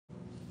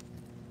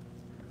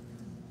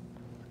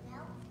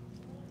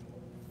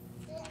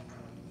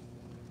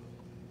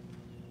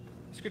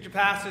Scripture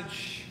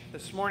passage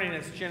this morning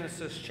is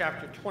Genesis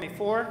chapter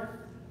 24,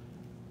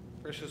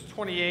 verses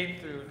 28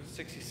 through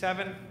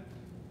 67,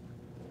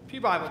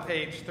 Pew Bible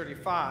page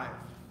 35.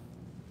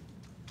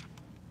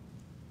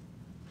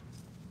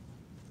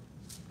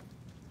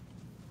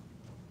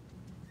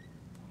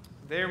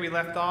 There we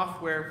left off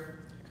where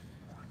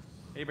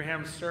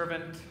Abraham's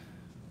servant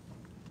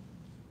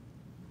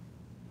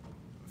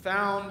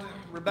found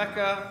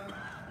Rebekah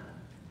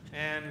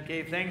and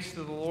gave thanks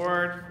to the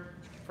Lord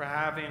for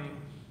having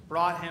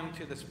brought him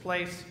to this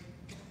place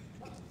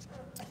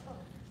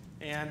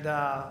and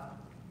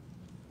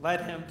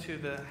led him to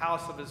the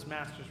house of his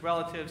master's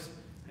relatives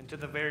and to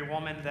the very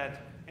woman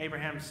that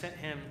Abraham sent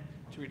him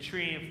to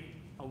retrieve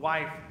a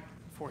wife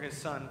for his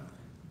son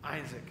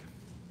Isaac.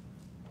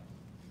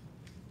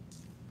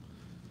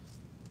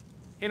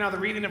 Here now the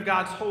reading of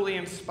God's holy,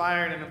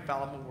 inspired, and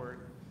infallible word.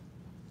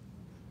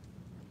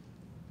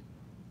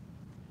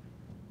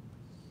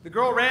 The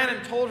girl ran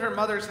and told her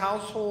mother's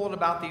household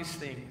about these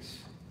things.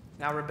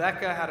 Now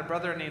Rebekah had a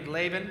brother named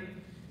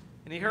Laban,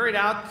 and he hurried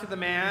out to the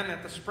man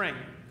at the spring.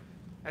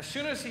 As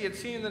soon as he had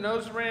seen the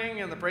nose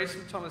ring and the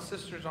bracelets on his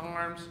sister's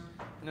arms,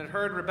 and had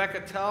heard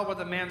Rebekah tell what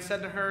the man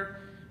said to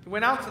her, he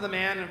went out to the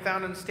man and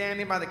found him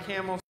standing by the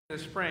camels in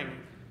the spring.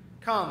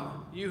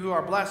 "Come, you who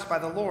are blessed by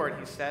the Lord,"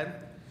 he said.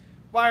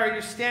 "Why are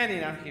you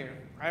standing out here?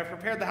 I have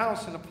prepared the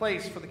house and a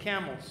place for the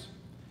camels."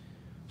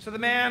 So the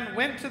man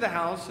went to the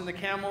house, and the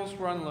camels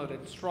were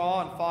unloaded.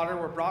 Straw and fodder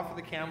were brought for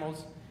the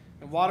camels,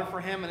 and water for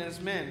him and his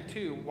men,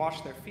 to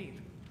wash their feet.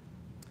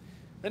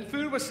 Then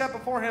food was set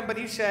before him, but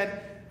he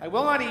said, "I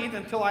will not eat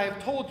until I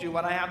have told you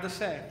what I have to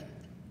say."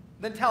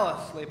 "Then tell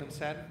us," Laban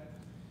said.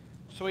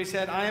 So he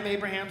said, "I am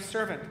Abraham's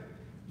servant.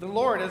 The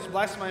Lord has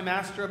blessed my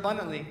master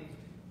abundantly,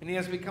 and he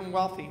has become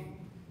wealthy.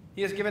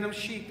 He has given him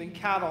sheep and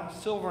cattle,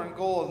 silver and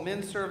gold,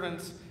 men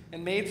servants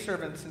and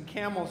maidservants, and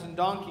camels and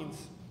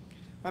donkeys.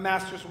 My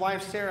master's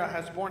wife Sarah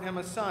has borne him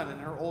a son in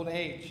her old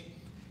age,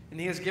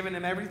 and he has given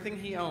him everything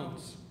he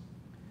owns.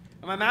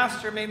 And my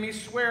master made me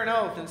swear an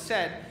oath and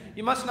said,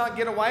 'You must not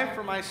get a wife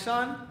for my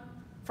son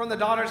from the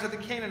daughters of the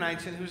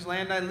Canaanites in whose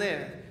land I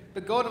live,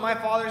 but go to my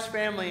father's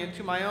family and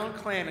to my own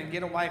clan and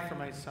get a wife for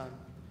my son.'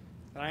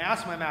 And I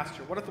asked my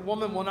master, 'What if the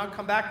woman will not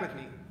come back with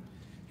me?'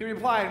 He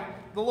replied,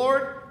 'The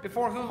Lord,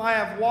 before whom I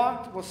have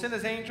walked, will send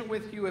his angel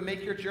with you and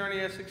make your journey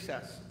a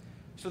success,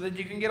 so that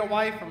you can get a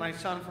wife for my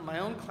son from my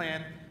own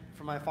clan,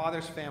 from my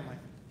father's family.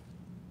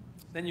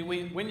 Then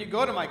when you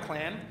go to my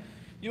clan,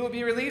 you will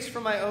be released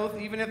from my oath,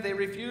 even if they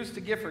refuse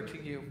to give her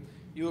to you.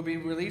 You will be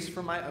released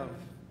from my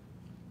oath.'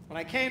 When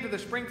I came to the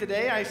spring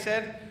today, I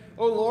said,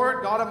 'O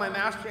Lord, God of my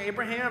master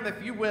Abraham,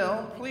 if you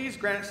will, please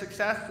grant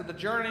success to the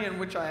journey in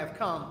which I have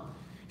come.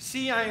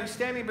 See, I am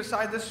standing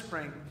beside this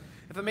spring.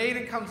 If a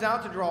maiden comes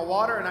out to draw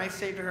water, and I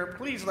say to her,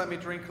 "Please let me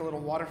drink a little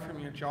water from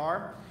your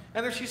jar,"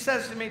 and if she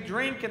says to me,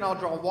 "Drink, and I'll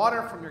draw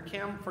water from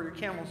for your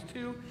camels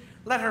too,"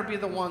 let her be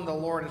the one the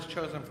Lord has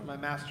chosen for my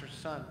master's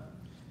son.'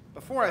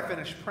 Before I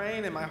finished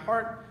praying in my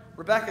heart,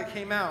 Rebekah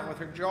came out with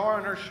her jar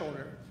on her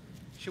shoulder.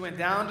 She went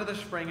down to the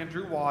spring and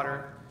drew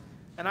water,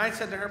 and I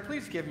said to her,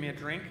 'Please give me a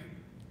drink.'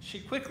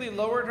 She quickly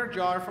lowered her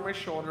jar from my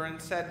shoulder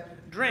and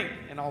said, 'Drink,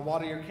 and I'll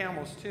water your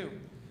camels too.'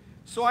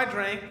 So I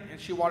drank,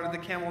 and she watered the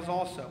camels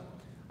also.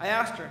 I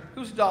asked her,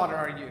 'Whose daughter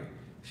are you?'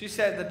 She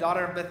said, 'The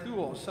daughter of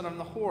Bethuel, son of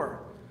Nahor,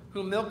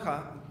 whom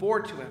Milcah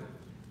bore to him.'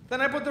 Then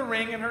I put the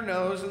ring in her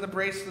nose and the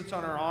bracelets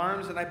on her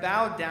arms, and I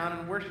bowed down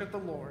and worshipped the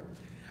Lord.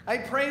 I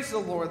praised the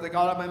Lord, the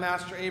God of my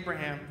master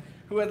Abraham,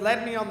 who had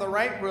led me on the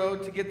right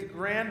road to get the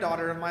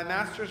granddaughter of my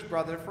master's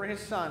brother for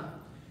his son.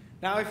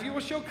 Now if you will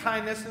show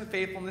kindness and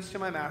faithfulness to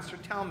my master,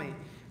 tell me,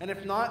 and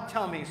if not,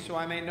 tell me, so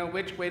I may know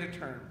which way to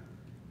turn."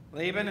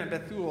 Laban and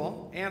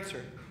Bethuel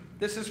answered,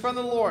 "This is from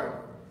the Lord.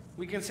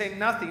 We can say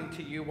nothing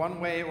to you one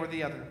way or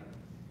the other.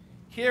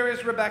 Here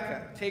is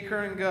Rebekah. Take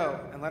her and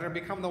go, and let her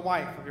become the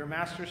wife of your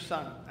master's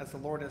son, as the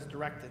Lord has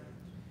directed."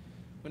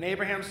 When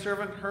Abraham's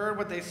servant heard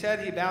what they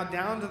said, he bowed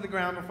down to the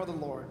ground before the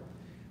Lord.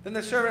 Then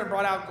the servant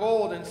brought out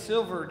gold and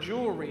silver,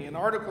 jewelry, and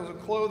articles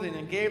of clothing,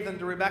 and gave them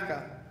to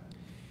Rebekah.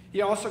 He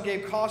also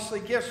gave costly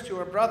gifts to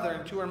her brother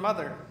and to her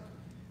mother.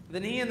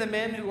 Then he and the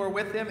men who were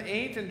with him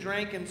ate and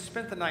drank and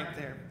spent the night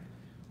there.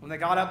 When they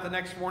got up the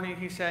next morning,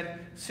 he said,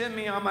 "Send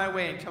me on my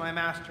way to my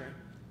master."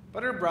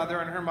 But her brother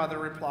and her mother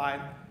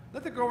replied,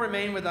 "Let the girl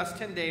remain with us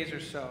 10 days or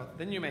so,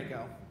 then you may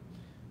go."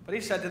 But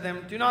he said to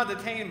them, "Do not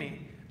detain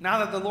me, now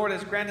that the Lord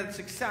has granted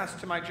success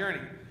to my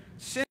journey.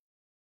 Send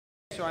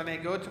me so I may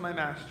go to my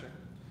master."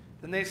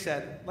 Then they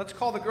said, "Let's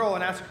call the girl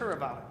and ask her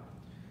about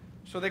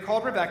it." So they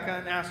called Rebekah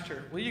and asked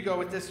her, "Will you go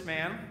with this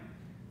man?"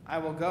 "I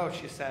will go,"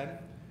 she said.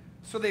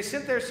 So they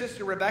sent their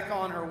sister Rebekah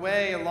on her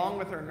way, along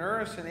with her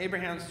nurse and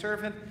Abraham's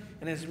servant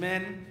and his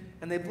men.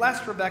 And they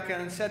blessed Rebekah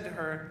and said to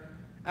her,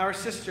 "Our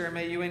sister,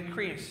 may you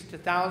increase to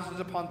thousands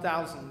upon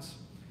thousands.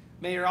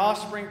 May your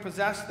offspring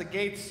possess the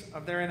gates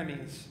of their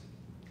enemies."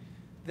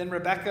 Then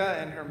Rebekah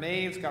and her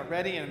maids got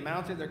ready and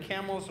mounted their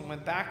camels and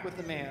went back with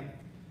the man.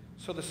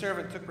 So the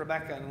servant took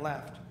Rebekah and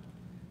left.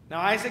 Now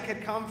Isaac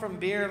had come from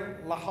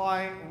Beer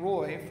Lahai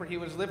Roi, for he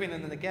was living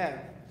in the Negev.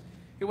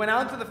 He went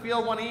out into the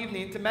field one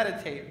evening to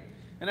meditate,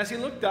 and as he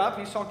looked up,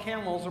 he saw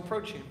camels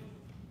approaching.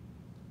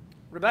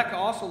 Rebekah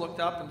also looked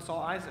up and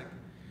saw Isaac.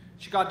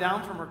 She got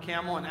down from her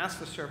camel and asked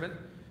the servant,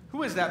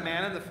 "Who is that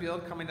man in the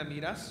field coming to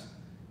meet us?"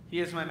 "He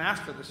is my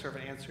master," the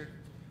servant answered.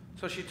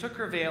 So she took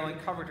her veil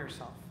and covered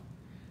herself.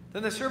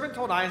 Then the servant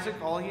told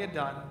Isaac all he had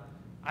done.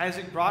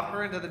 Isaac brought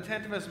her into the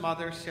tent of his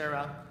mother,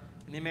 Sarah,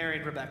 and he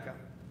married Rebekah.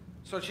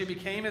 So she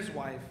became his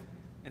wife,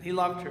 and he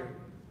loved her,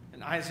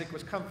 and Isaac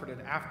was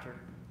comforted after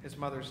his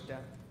mother's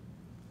death.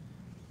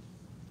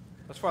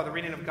 Thus far, the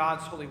reading of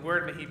God's holy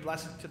word, may he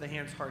bless it to the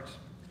hands, hearts,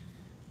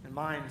 and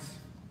minds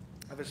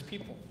of his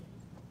people.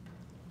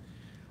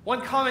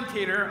 One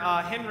commentator,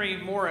 Henry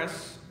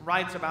Morris,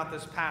 writes about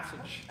this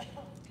passage.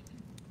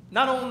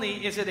 Not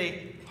only is it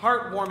a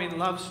heartwarming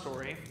love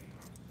story,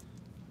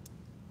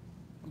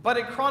 but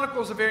it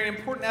chronicles a very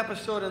important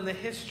episode in the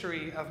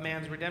history of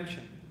man's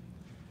redemption.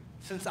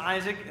 Since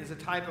Isaac is a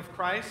type of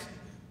Christ,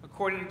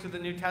 according to the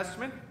New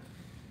Testament,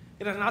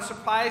 it is not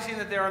surprising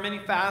that there are many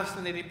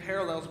fascinating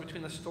parallels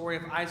between the story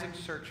of Isaac's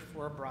search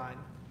for a bride,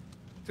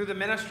 through the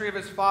ministry of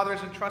his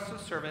father's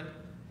entrusted servant,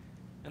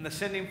 and the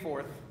sending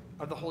forth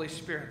of the Holy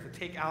Spirit to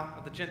take out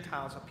of the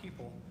Gentiles a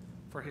people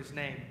for his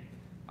name,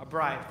 a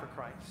bride for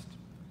Christ.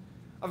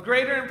 Of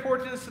greater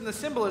importance than the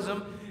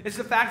symbolism is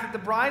the fact that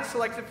the bride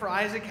selected for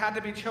Isaac had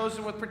to be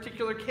chosen with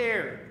particular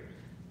care,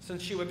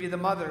 since she would be the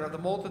mother of the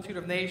multitude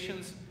of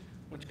nations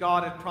which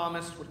God had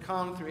promised would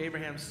come through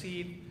Abraham's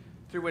seed,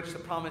 through which the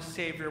promised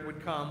Savior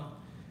would come,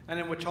 and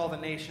in which all the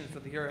nations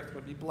of the earth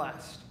would be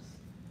blessed.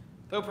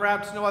 Though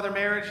perhaps no other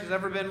marriage has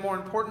ever been more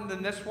important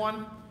than this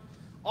one,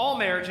 all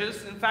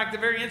marriages, in fact the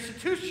very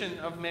institution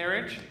of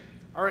marriage,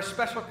 are a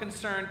special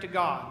concern to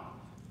God.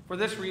 For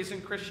this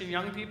reason, Christian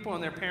young people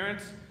and their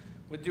parents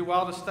would do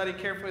well to study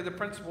carefully the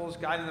principles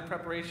guiding the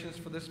preparations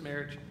for this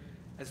marriage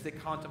as they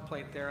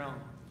contemplate their own.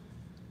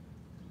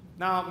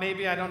 Now,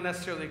 maybe I don't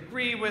necessarily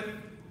agree with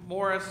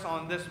Morris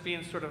on this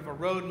being sort of a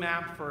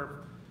roadmap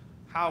for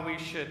how we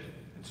should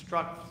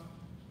instruct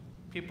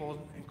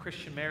people in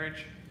Christian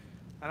marriage.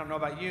 I don't know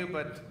about you,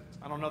 but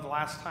I don't know the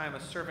last time a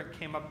servant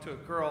came up to a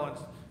girl and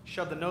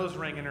shoved the nose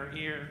ring in her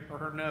ear or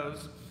her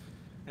nose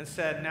and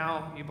said,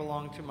 "Now you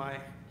belong to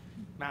my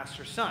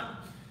master's son."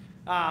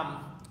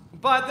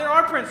 But there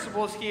are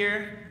principles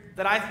here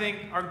that I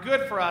think are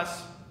good for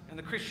us in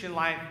the Christian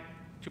life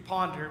to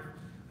ponder.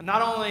 And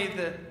not only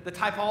the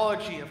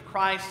typology of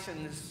Christ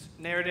in this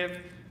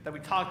narrative that we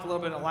talked a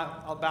little bit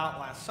about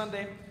last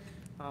Sunday,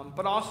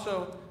 but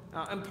also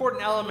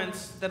important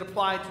elements that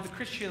apply to the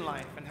Christian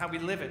life and how we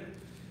live it.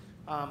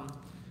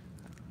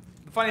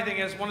 The funny thing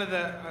is, one of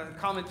the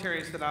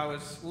commentaries that I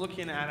was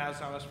looking at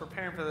as I was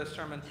preparing for this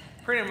sermon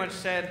pretty much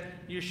said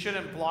you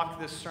shouldn't block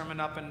this sermon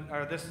up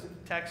or this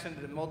text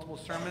into multiple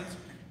sermons.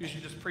 You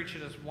should just preach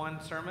it as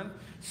one sermon.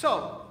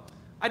 So,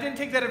 I didn't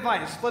take that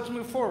advice. Let's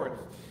move forward.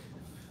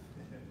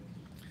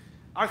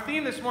 Our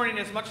theme this morning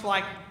is much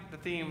like the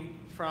theme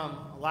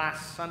from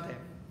last Sunday,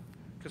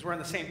 because we're in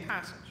the same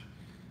passage.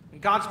 And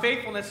God's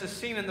faithfulness is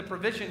seen in the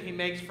provision he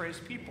makes for his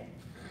people.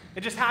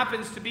 It just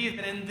happens to be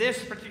that in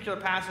this particular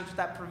passage,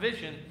 that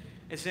provision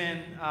is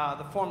in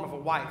the form of a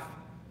wife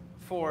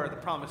for the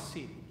promised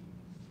seed.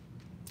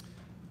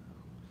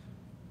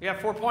 We have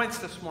 4 points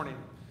this morning.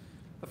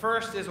 The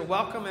first is a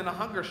welcome and a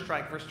hunger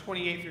strike, verse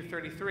 28 through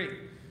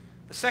 33.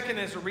 The second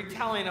is a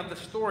retelling of the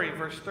story,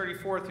 verse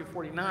 34 through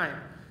 49.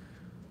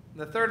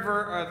 The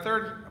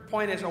third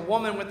point is a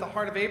woman with the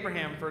heart of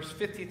Abraham, verse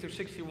 50 through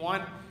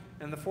 61.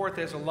 And the fourth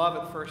is a love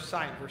at first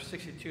sight, verse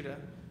 62 to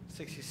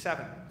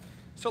 67.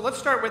 So let's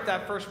start with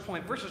that first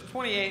point. Verses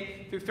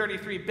 28 through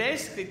 33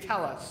 basically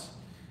tell us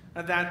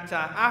that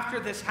after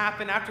this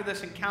happened, after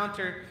this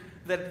encounter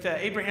that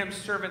Abraham's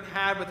servant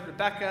had with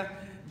Rebekah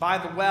by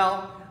the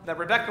well, that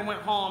Rebekah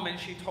went home and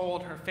she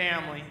told her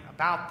family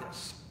about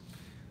this.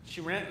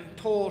 She went and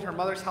told her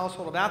mother's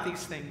household about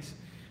these things.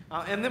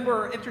 And then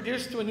we're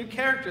introduced to a new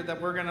character that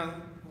we're going to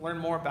learn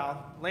more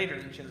about later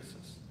in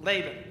Genesis.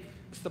 Laban.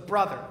 It's the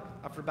brother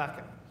of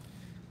Rebekah.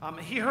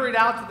 He hurried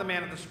out to the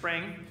man of the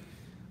spring.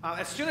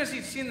 As soon as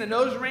he'd seen the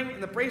nose ring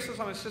and the bracelets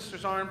on his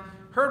sister's arm,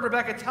 heard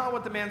Rebekah tell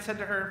what the man said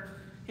to her,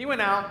 he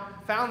went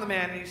out, found the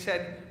man, and he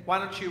said, "Why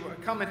don't you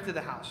come into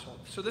the household?"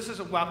 So this is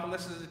a welcome.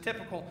 This is a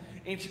typical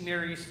ancient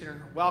Near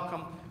Eastern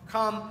welcome.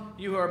 "Come,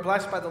 you who are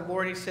blessed by the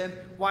Lord," he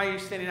said. "Why are you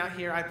standing out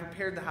here? I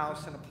prepared the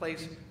house and a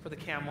place for the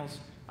camels.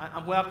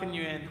 I'm welcoming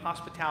you in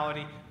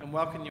hospitality and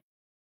welcoming you."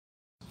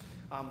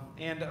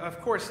 And of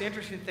course, the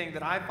interesting thing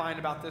that I find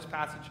about this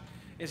passage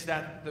is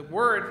that the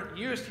word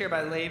used here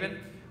by Laban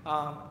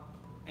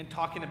in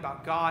talking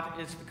about God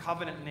is the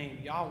covenant name,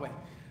 Yahweh.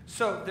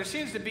 So there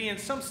seems to be, in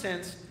some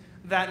sense,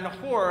 that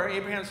Nahor,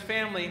 Abraham's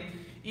family,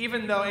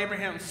 even though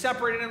Abraham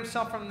separated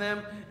himself from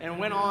them and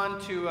went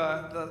on to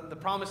the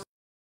promised,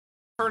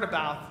 heard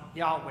about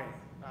Yahweh,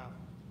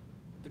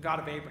 the God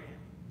of Abraham.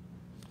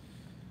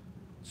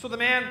 So the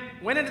man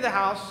went into the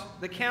house,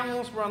 the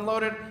camels were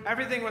unloaded,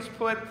 everything was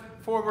put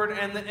forward,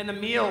 and the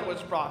meal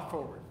was brought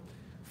forward.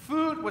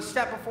 Food was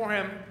set before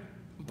him,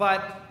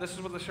 but this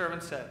is what the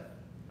servant said: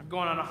 "I'm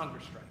going on a hunger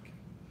strike."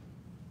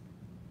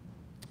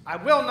 I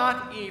will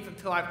not eat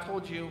until I've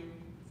told you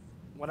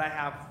what I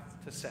have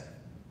to say.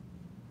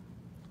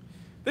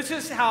 This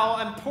is how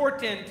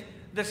important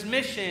this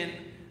mission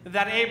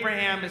that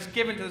Abraham is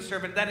given to the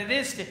servant, that it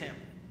is to him.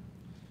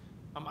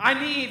 I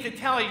need to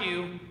tell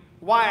you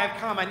why I've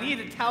come. I need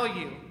to tell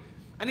you.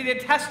 I need to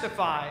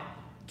testify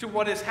to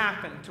what has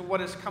happened, to what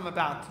has come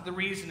about, to the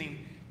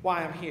reasoning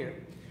why I'm here.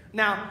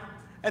 Now,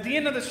 at the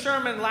end of the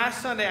sermon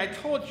last Sunday, I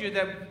told you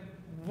that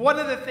one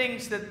of the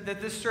things that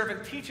this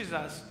servant teaches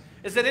us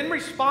is that in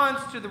response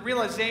to the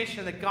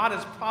realization that God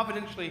has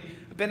providentially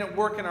been at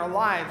work in our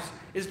lives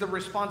is the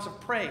response of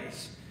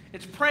praise.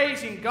 It's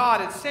praising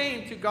God. It's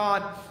saying to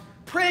God,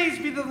 praise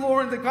be the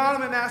Lord, the God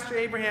of my master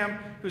Abraham,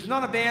 who's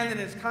not abandoned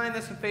his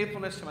kindness and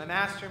faithfulness to my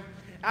master.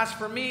 As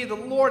for me, the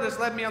Lord has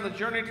led me on the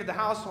journey to the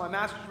house of my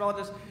master's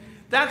relatives.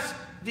 That's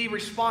the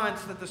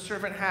response that the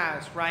servant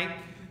has, right,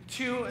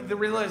 to the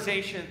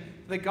realization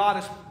that God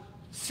has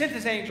sent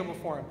his angel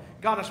before him.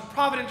 God has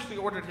providentially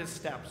ordered his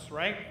steps,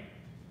 right?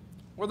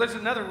 Well, there's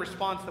another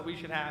response that we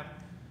should have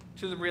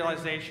to the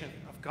realization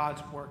of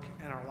God's work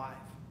in our life.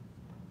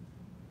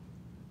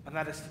 And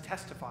that is to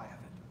testify of it.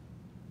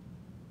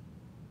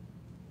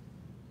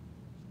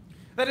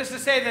 That is to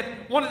say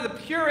that one of the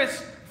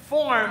purest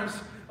forms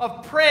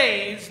of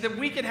praise that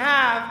we can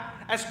have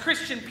as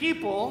Christian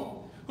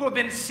people who have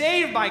been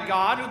saved by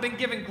God, who have been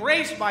given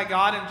grace by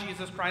God in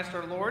Jesus Christ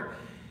our Lord,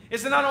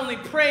 is to not only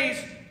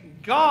praise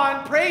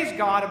God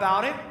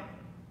about it,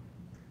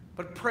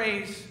 but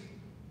praise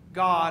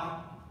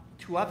God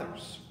to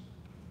others.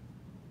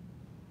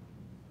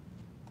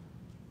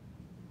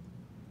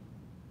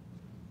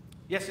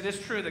 Yes, it is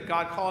true that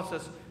God calls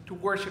us to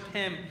worship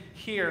him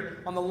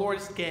here on the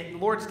Lord's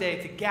Day,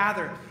 to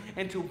gather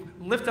and to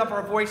lift up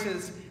our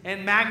voices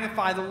and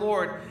magnify the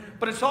Lord.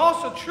 But it's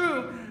also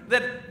true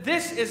that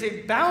this is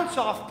a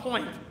bounce-off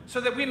point so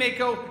that we may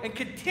go and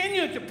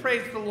continue to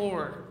praise the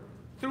Lord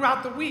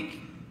throughout the week.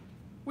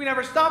 We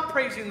never stop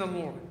praising the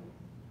Lord,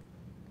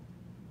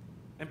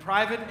 in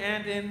private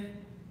and in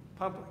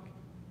public.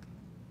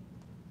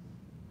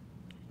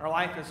 Our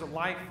life is a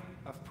life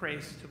of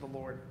praise to the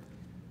Lord.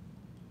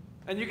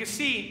 And you can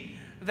see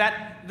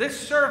that this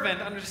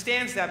servant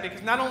understands that,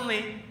 because not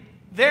only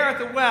there at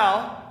the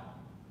well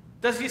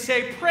does he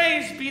say,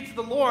 praise be to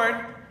the Lord,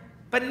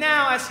 but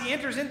now as he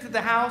enters into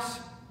the house,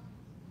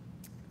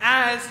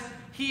 as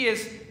he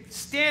is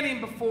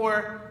standing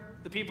before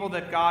the people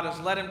that God has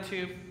led him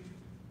to,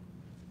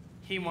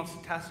 he wants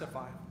to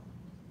testify.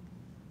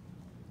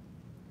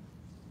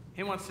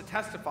 He wants to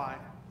testify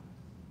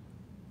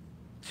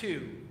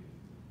to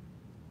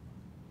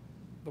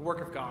the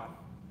work of God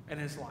in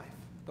his life,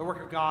 the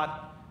work of God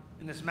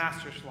in his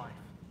master's life.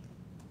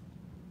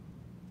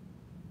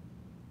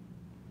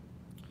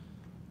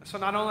 So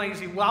not only is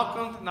he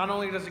welcomed, not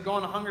only does he go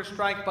on a hunger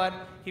strike, but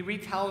he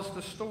retells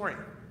the story.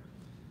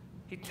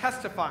 He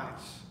testifies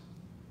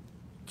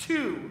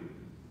to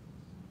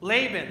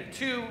Laban,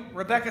 to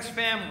Rebekah's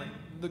family,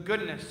 the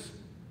goodness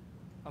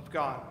of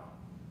God.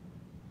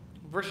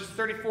 Verses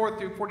 34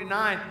 through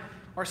 49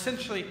 are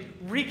essentially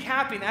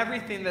recapping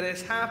everything that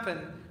has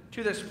happened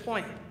to this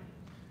point.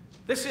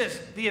 This is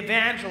the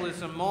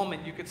evangelism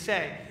moment, you could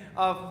say,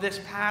 of this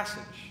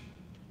passage.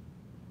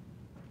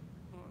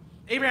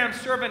 Abraham's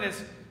servant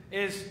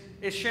is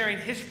sharing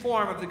his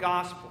form of the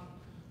gospel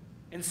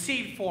in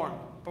seed form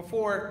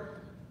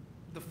before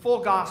the full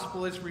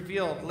gospel is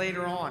revealed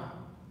later on.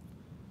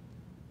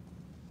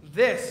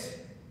 This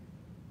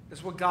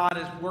is what God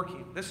is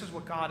working. This is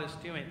what God is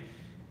doing.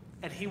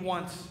 And he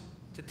wants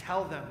to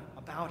tell them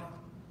about it.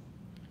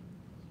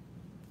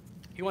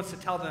 He wants to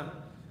tell them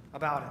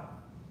about it.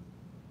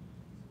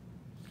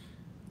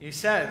 He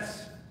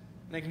says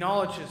and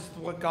acknowledges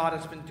what God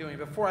has been doing.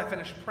 Before I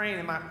finished praying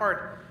in my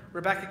heart,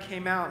 Rebekah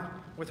came out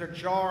with her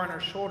jar on her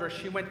shoulder.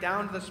 She went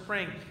down to the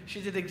spring.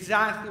 She did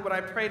exactly what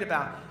I prayed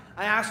about.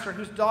 I asked her,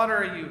 whose daughter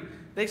are you?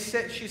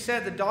 She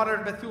said, the daughter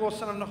of Bethuel,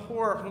 son of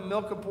Nahor, whom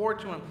Milcah bore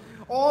to him.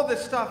 All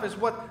this stuff is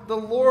what the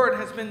Lord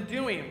has been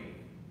doing.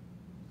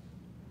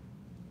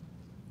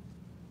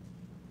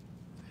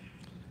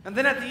 And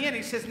then at the end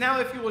he says, now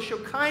if you will show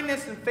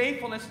kindness and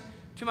faithfulness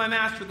to my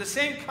master, the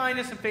same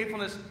kindness and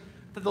faithfulness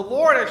that the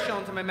Lord has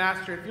shown to my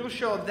master, if you'll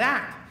show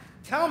that,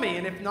 tell me,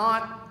 and if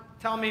not,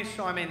 tell me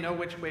so I may know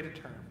which way to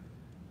turn.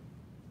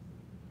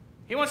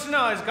 He wants to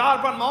know, has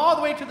God brought him all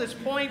the way to this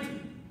point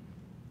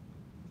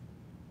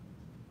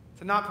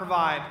to not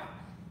provide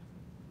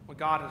what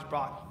God has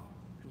brought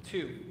him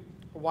to,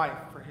 a wife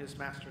for his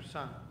master's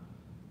son?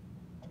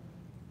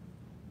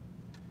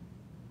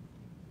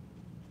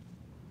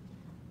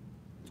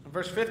 In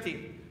verse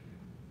 50,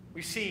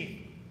 we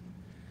see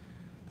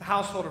the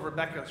household of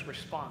Rebekah's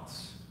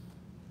response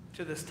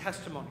to this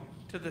testimony,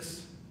 to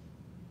this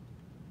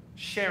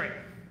sharing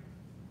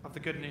of the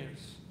good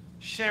news,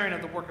 sharing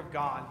of the work of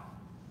God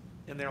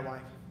in their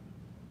life.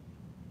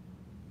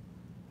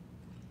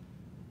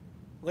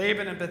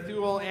 Laban and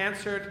Bethuel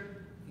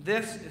answered,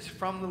 this is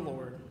from the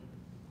Lord.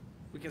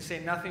 We can say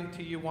nothing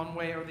to you one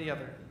way or the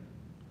other.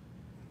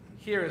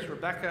 Here is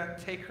Rebekah,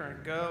 take her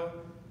and go,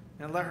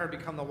 and let her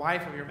become the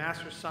wife of your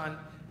master's son,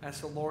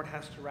 as the Lord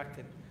has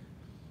directed.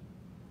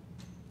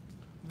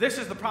 This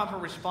is the proper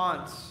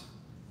response.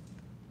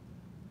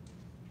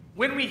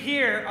 When we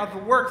hear of the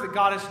work that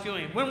God is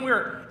doing, when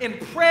we're in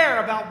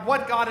prayer about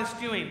what God is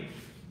doing,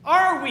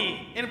 are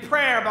we in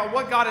prayer about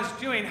what God is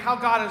doing, how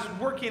God is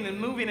working and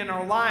moving in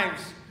our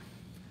lives,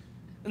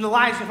 in the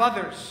lives of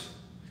others?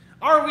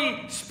 Are we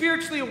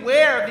spiritually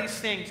aware of these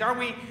things? Are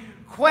we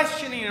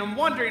questioning and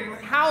wondering,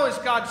 how is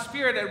God's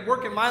Spirit at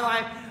work in my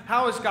life?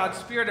 How is God's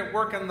Spirit at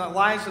work in the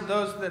lives of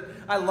those that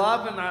I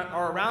love and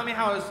are around me?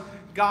 How is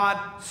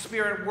God's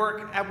Spirit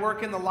at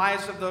work in the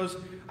lives of those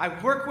I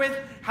work with?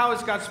 How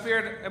is God's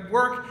Spirit at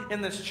work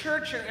in this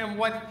church and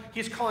what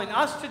He's calling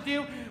us to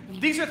do?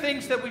 These are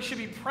things that we should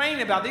be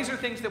praying about. These are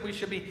things that we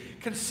should be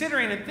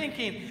considering and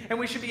thinking. And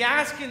we should be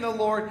asking the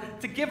Lord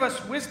to give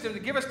us wisdom, to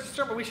give us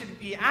discernment. We should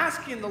be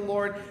asking the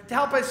Lord to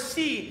help us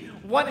see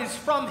what is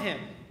from Him,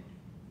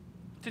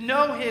 to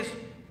know His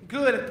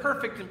good and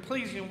perfect and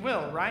pleasing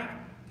will, right?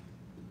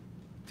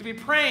 To be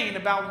praying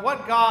about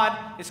what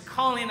God is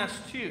calling us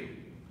to,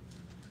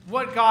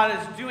 what God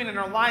is doing in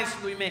our lives, so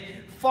that we may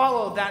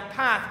follow that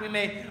path, we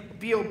may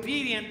be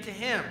obedient to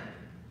Him.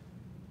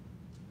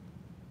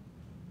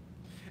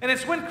 And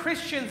it's when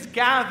Christians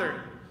gather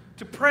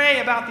to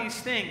pray about these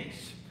things,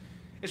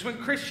 it's when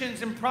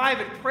Christians in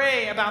private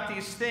pray about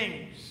these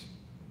things,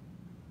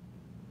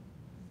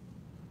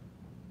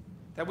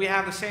 that we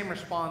have the same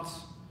response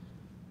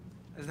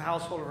as the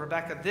household of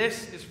Rebekah.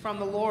 This is from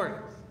the Lord.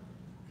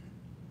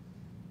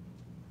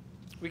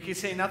 We can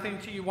say nothing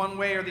to you one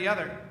way or the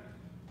other.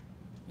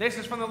 This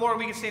is from the Lord.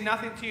 We can say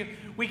nothing to you.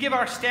 We give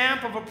our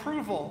stamp of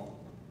approval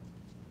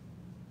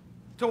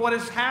to what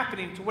is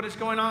happening, to what is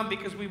going on,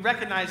 because we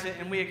recognize it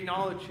and we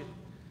acknowledge it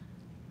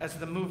as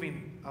the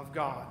moving of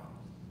God,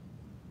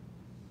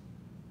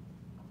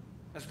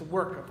 as the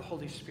work of the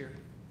Holy Spirit.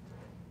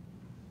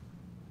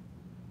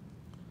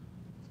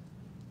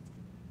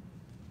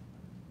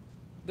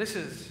 This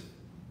is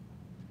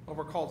what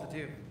we're called to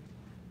do.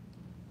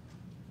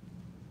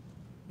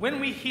 When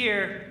we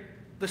hear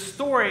the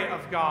story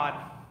of God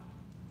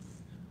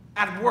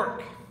at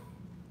work,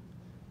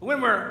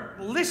 when we're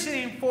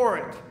listening for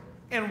it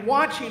and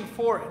watching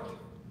for it,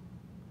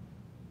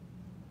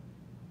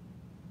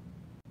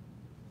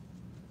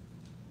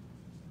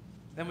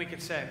 then we can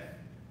say,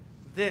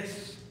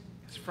 this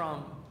is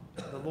from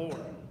the Lord.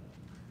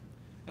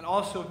 And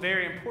also,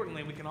 very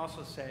importantly, we can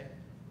also say,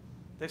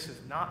 this is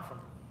not from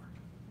the Lord.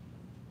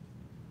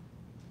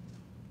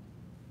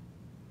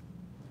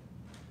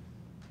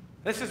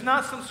 This is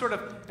not some sort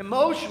of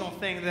emotional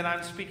thing that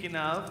I'm speaking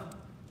of.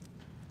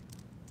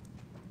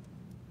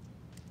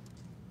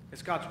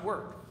 It's God's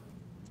work.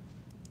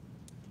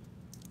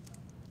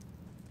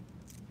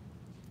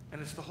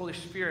 And it's the Holy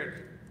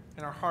Spirit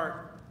in our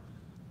heart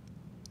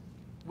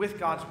with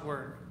God's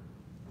word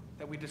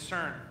that we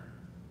discern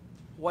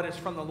what is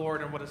from the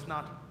Lord and what is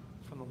not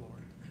from the Lord.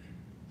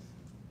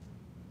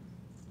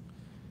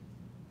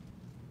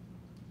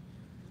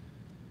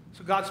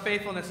 So God's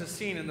faithfulness is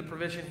seen in the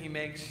provision He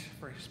makes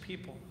for His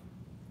people.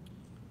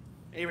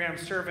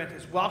 Abraham's servant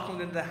is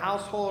welcomed into the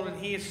household, and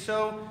he is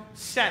so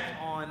set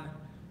on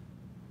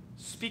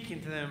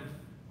speaking to them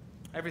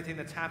everything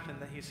that's happened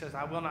that he says,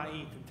 I will not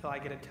eat until I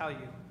get to tell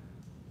you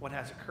what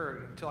has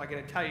occurred, until I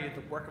get to tell you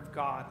the work of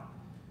God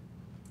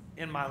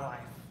in my life,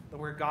 the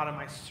work of God in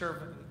my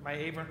servant,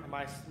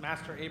 my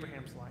master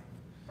Abraham's life.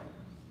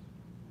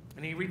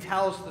 And he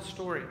retells the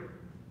story.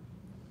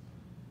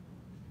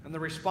 And the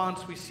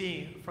response we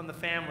see from the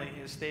family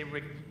is they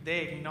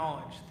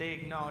acknowledge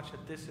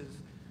that this is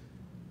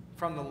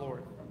from the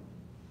Lord.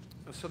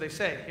 And so they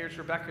say, here's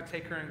Rebekah,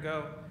 take her and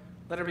go.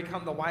 Let her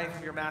become the wife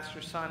of your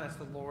master's son as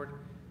the Lord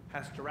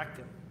has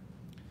directed.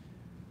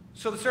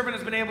 So the servant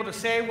has been able to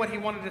say what he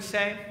wanted to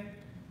say.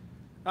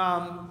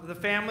 The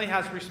family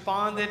has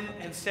responded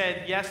and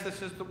said, yes,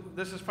 this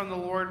is from the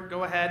Lord,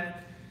 go ahead.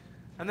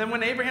 And then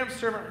when Abraham's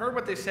servant heard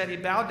what they said, he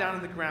bowed down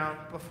to the ground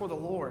before the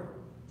Lord.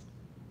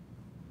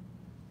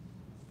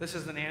 This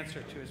is an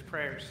answer to his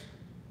prayers.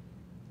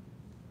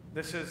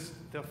 This is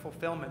the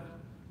fulfillment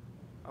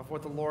of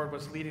what the Lord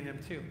was leading him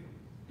to.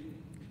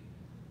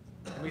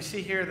 And we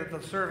see here that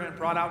the servant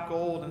brought out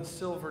gold and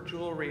silver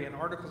jewelry and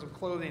articles of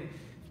clothing.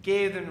 He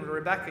gave them to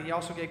Rebekah. He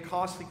also gave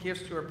costly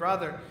gifts to her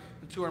brother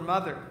and to her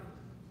mother.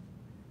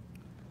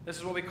 This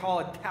is what we call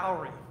a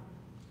dowry.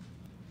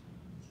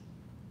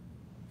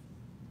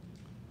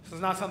 This is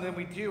not something that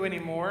we do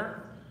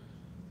anymore.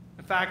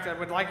 In fact, I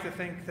would like to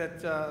think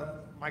that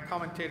my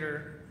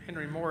commentator,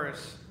 Henry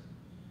Morris,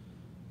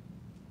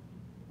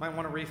 might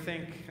want to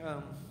rethink,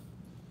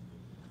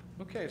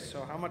 okay,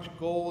 so how much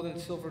gold and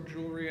silver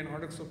jewelry and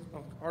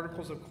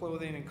articles of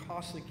clothing and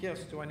costly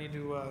gifts do I need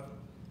to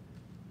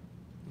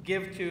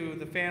give to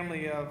the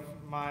family of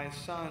my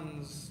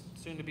son's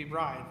soon-to-be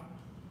bride?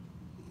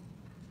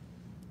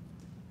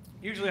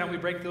 Usually how we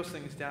break those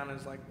things down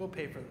is like, we'll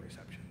pay for the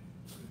reception,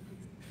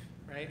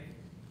 right?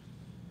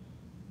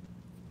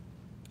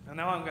 And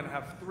now I'm going to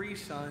have 3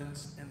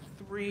 sons and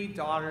 3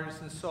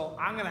 daughters, and so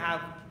I'm going to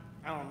have,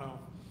 I don't know,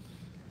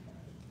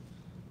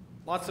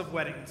 Lots of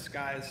weddings,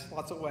 guys.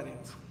 Lots of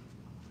weddings.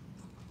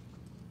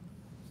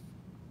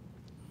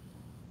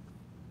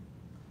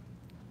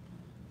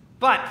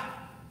 But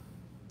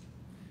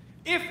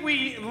if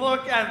we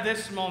look at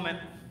this moment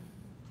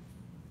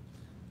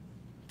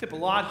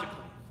typologically,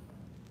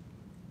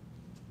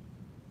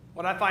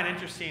 what I find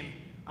interesting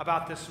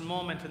about this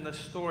moment in the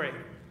story,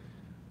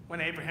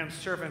 when Abraham's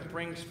servant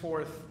brings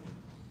forth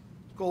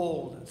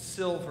gold and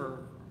silver,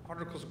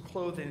 articles of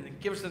clothing, and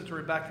gives them to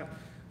Rebekah,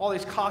 all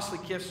these costly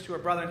gifts to her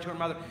brother and to her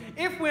mother.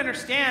 If we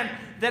understand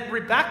that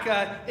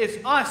Rebekah is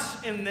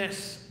us in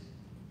this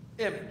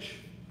image,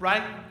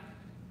 right?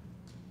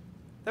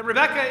 That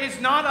Rebekah is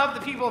not of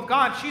the people of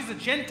God. She's a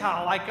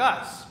Gentile like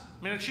us.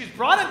 I mean, she's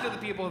brought into the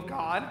people of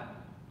God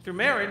through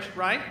marriage,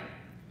 right?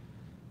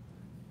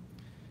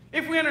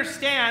 If we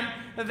understand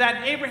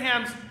that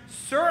Abraham's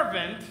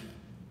servant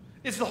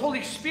is the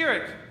Holy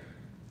Spirit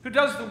who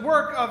does the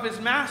work of his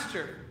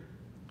master,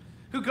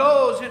 who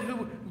goes and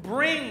who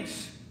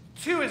brings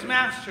to his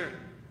master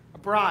a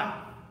bride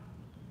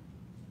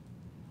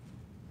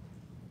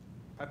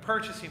by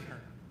purchasing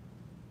her,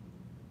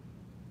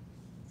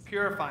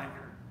 purifying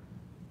her.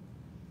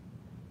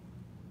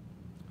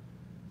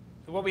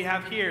 So what we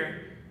have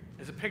here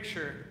is a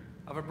picture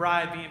of a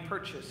bride being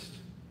purchased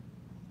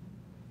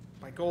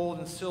by gold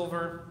and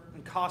silver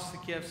and costly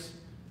gifts.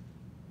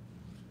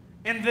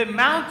 And the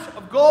amount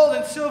of gold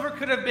and silver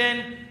could have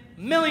been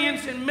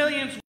millions and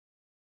millions.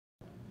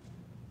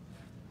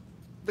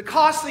 The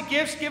costly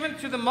gifts given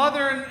to the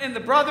mother and the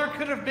brother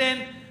could have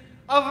been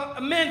of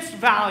immense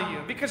value,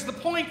 because the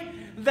point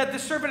that the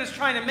servant is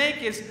trying to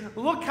make is,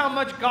 look how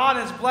much God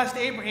has blessed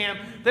Abraham.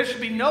 There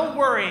should be no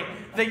worry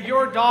that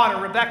your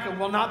daughter, Rebekah,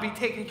 will not be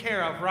taken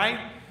care of,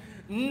 right?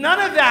 None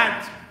of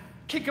that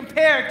can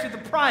compare to the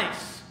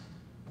price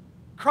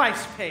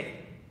Christ paid.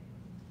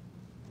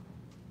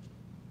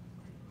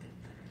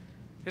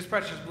 His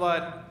precious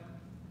blood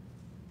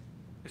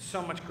is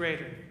so much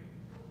greater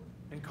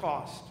in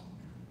cost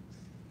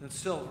than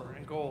silver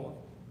and gold,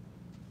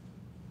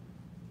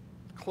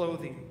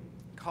 clothing,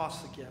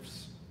 costly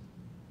gifts.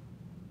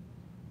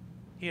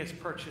 He has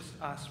purchased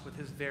us with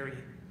his very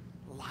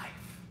life.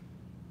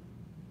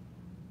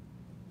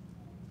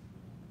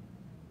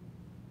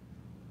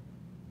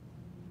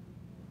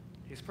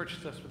 He has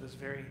purchased us with his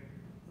very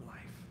life.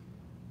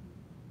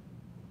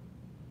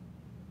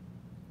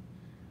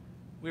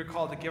 We are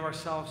called to give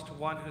ourselves to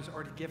one who's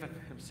already given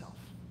himself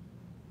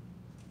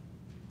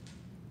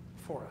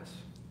for us.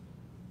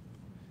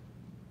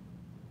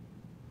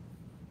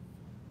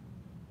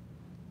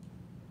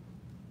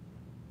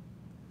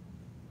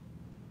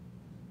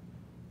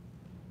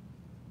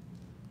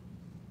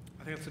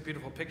 I think it's a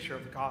beautiful picture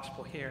of the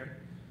gospel here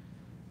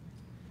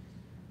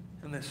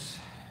in this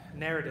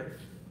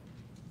narrative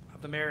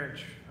of the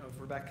marriage of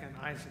Rebekah and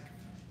Isaac.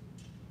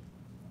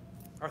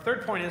 Our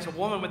third point is a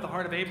woman with the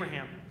heart of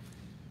Abraham.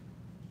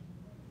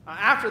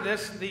 After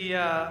this,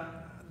 the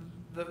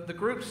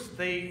groups,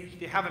 they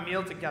have a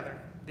meal together.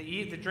 They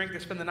eat, they drink, they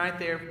spend the night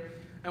there.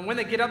 And when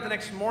they get up the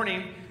next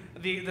morning,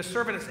 the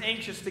servant is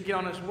anxious to get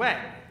on his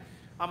way.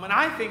 And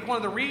I think one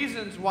of the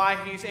reasons why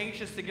he's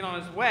anxious to get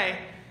on his way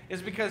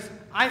is because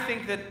I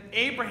think that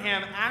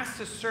Abraham asked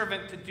his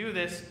servant to do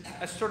this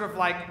as sort of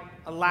like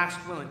a last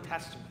will and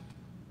testament.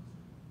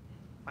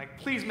 Like,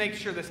 please make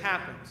sure this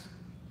happens.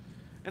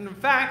 And in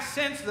fact,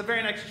 since the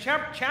very next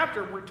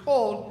chapter, we're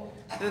told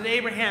that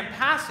Abraham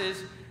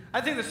passes,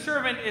 I think the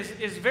servant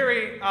is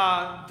very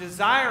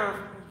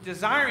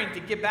desiring to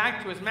get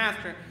back to his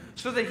master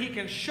so that he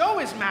can show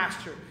his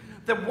master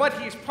that what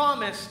he's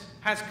promised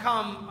has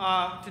come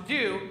to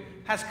do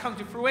has come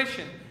to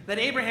fruition. That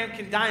Abraham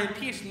can die in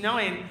peace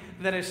knowing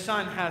that his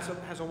son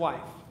has a wife.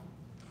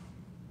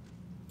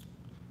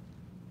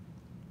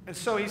 And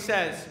so he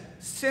says,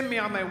 send me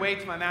on my way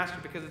to my master,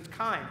 because it's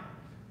kind.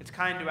 It's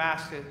kind to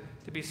ask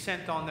to be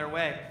sent on their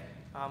way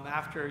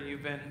after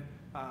you've been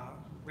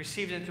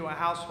received into a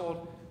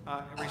household,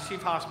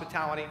 received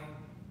hospitality.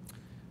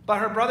 But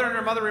her brother and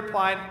her mother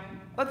replied,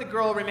 let the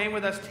girl remain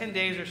with us 10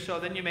 days or so,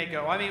 then you may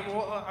go.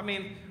 I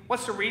mean,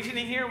 what's the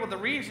reasoning here? Well, the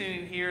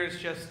reasoning here is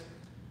just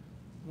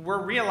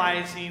we're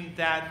realizing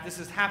that this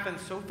has happened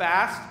so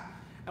fast,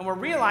 and we're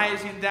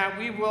realizing that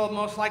we will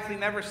most likely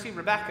never see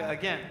Rebekah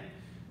again.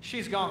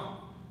 She's gone.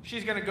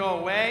 She's going to go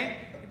away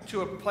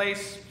to a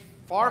place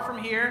far from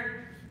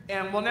here,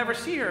 and we'll never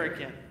see her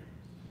again.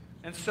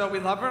 And so we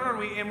love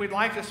her, and we'd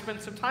like to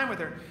spend some time with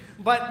her.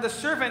 But the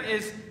servant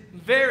is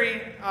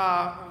very,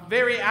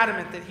 very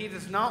adamant that he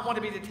does not want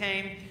to be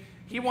detained.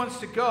 He wants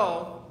to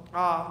go,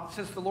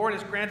 since the Lord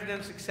has granted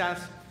him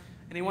success,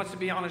 and he wants to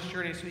be on his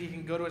journey so he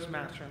can go to his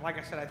master. And like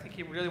I said, I think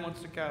he really wants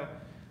to go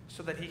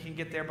so that he can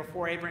get there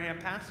before Abraham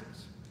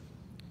passes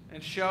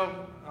and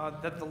show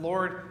that the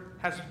Lord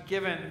has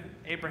given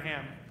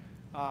Abraham,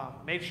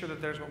 made sure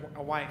that there's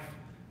a wife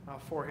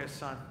for his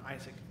son,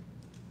 Isaac.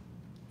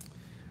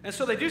 And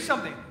so they do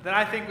something that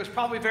I think was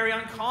probably very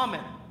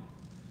uncommon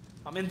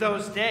in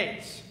those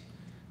days.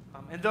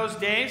 In those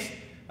days,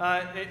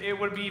 it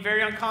would be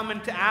very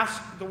uncommon to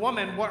ask the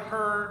woman what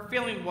her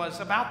feeling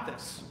was about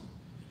this.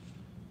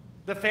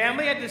 The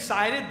family had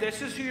decided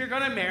this is who you're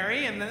going to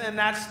marry, and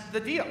that's the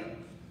deal.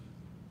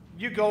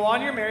 You go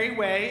on your merry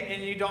way,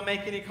 and you don't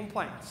make any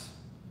complaints.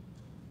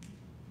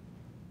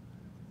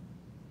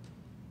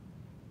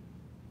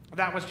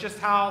 That was just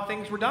how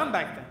things were done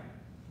back then.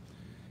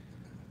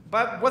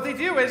 But what they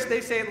do is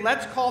they say,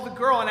 let's call the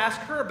girl and ask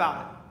her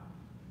about it.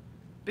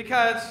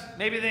 Because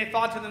maybe they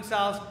thought to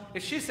themselves,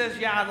 if she says,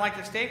 yeah, I'd like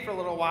to stay for a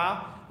little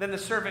while, then the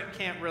servant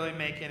can't really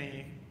make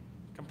any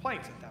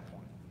complaints at that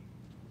point.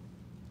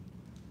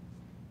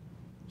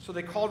 So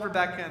they called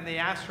Rebekah and they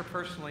asked her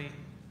personally,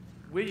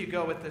 will you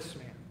go with this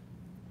man?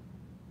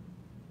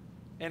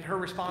 And her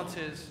response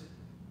is,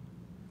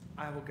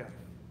 I will go.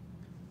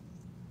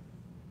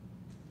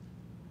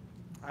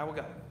 I will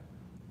go.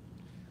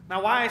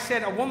 Now, why I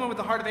said a woman with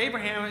the heart of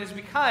Abraham is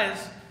because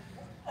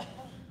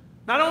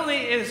not only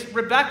is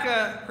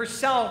Rebekah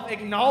herself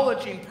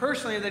acknowledging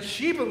personally that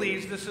she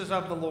believes this is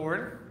of the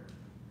Lord,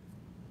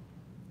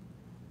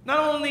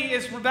 not only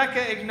is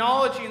Rebekah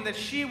acknowledging that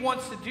she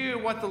wants to do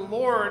what the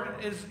Lord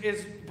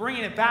is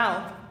bringing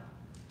about,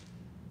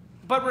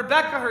 but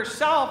Rebekah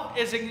herself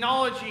is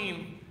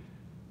acknowledging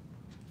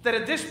that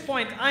at this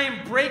point I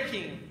am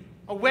breaking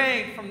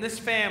away from this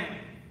family.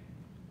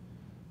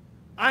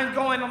 I'm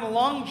going on a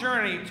long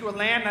journey to a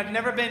land I've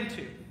never been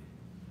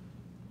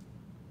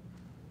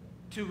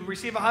to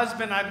receive a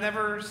husband I've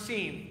never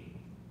seen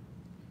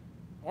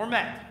or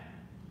met.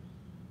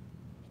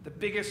 The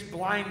biggest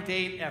blind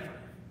date ever.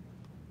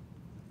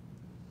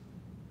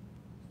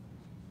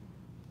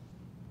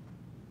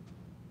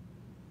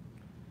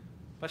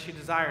 But she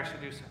desires to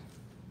do so.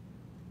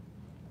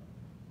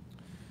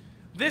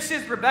 This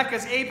is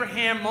Rebekah's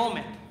Abraham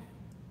moment.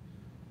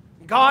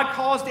 God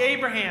calls to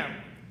Abraham,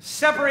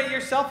 separate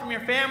yourself from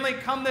your family,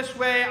 come this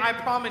way, I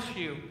promise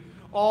you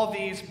all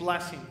these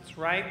blessings,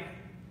 right?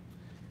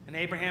 And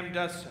Abraham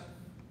does so.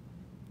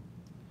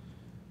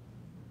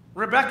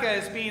 Rebekah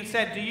is being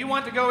said, do you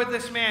want to go with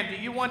this man? Do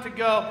you want to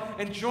go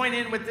and join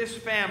in with this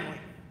family?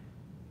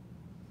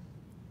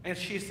 And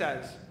she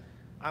says,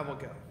 I will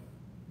go.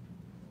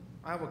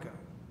 I will go.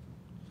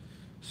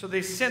 So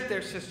they sent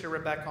their sister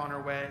Rebekah on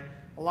her way,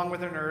 along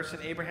with her nurse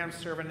and Abraham's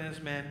servant and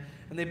his men.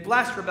 And they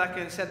blessed Rebekah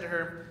and said to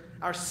her,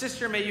 our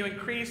sister, may you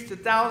increase to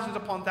thousands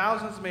upon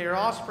thousands. May your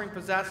offspring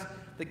possess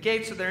the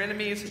gates of their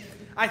enemies.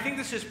 I think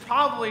this is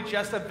probably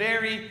just a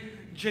very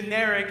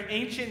generic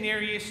ancient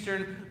Near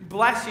Eastern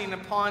blessing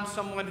upon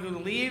someone who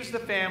leaves the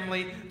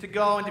family to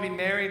go and to be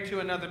married to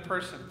another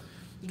person.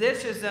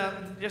 This is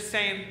just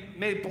saying,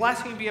 may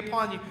blessing be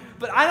upon you.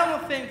 But I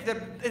don't think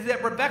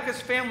that Rebekah's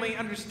family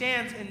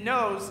understands and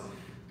knows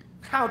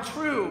how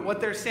true what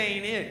they're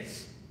saying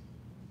is.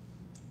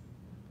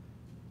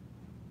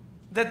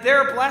 That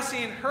their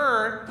blessing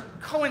her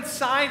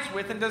coincides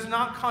with and does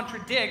not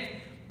contradict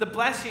the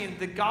blessing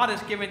that God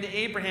has given to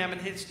Abraham and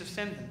his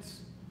descendants.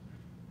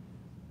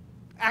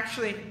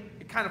 Actually,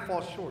 it kind of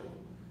falls short.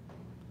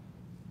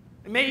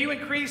 And may you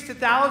increase to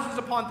thousands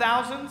upon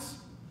thousands.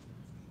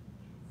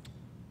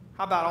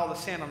 How about all the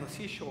sand on the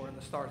seashore and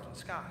the stars in the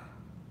sky?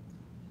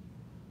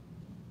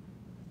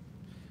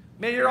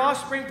 May your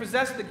offspring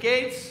possess the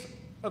gates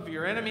of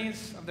your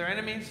enemies, of their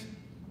enemies.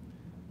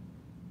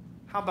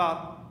 How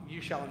about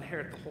you shall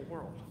inherit the whole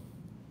world?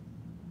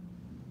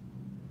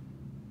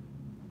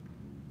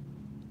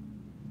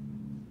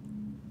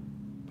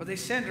 But they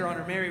sent her on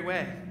her merry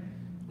way.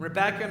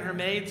 Rebekah and her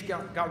maids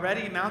got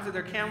ready, mounted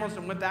their camels,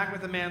 and went back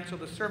with the man. So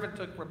the servant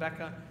took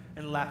Rebekah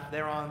and left.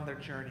 They're on their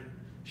journey.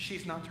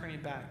 She's not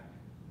turning back.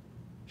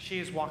 She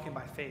is walking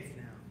by faith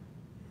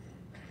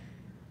now.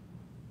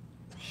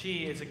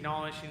 She is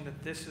acknowledging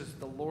that this is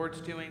the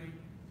Lord's doing.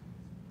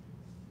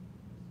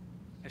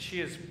 And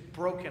she is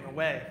broken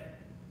away,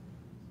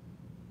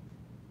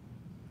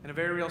 in a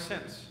very real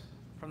sense,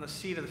 from the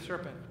seed of the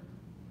serpent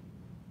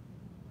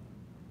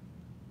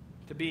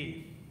to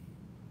be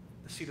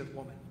the seed of the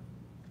woman.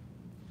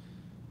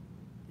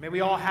 May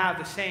we all have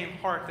the same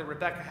heart that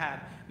Rebekah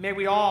had. May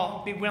we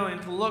all be willing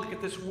to look at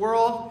this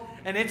world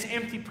and its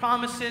empty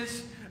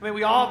promises. May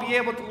we all be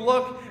able to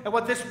look at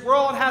what this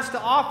world has to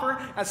offer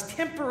as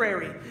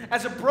temporary,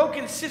 as a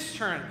broken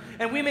cistern,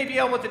 and we may be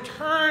able to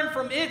turn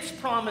from its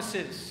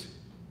promises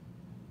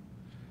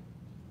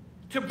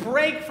to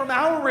break from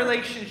our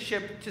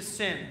relationship to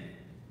sin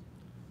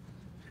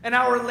and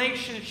our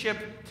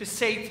relationship to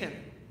Satan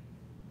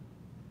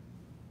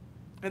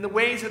and the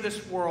ways of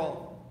this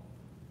world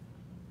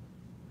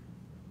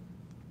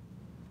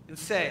and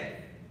say,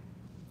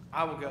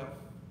 I will go.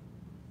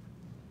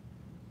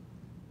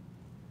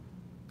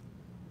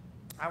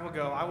 I will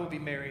go. I will be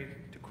married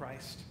to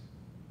Christ.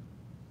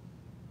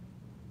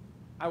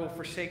 I will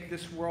forsake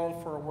this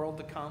world for a world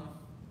to come.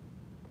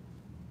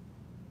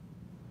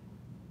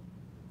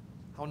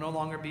 I'll no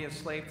longer be a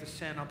slave to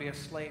sin. I'll be a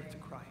slave to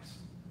Christ.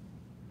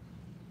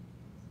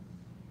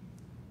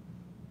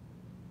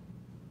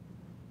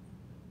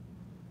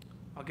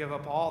 I'll give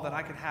up all that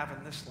I could have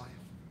in this life,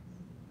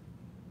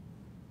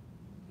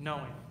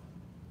 knowing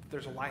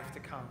there's a life to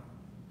come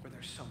where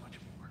there's so much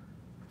more.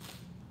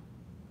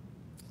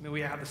 May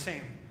we have the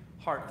same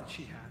heart that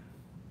she had.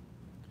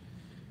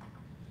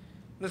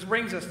 This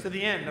brings us to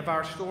the end of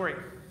our story.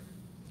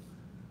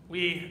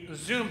 We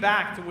zoom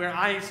back to where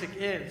Isaac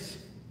is.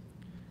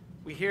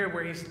 We hear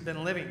where he's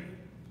been living.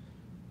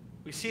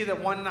 We see that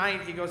one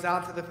night he goes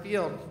out to the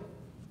field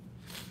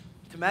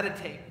to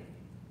meditate.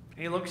 And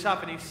he looks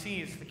up and he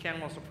sees the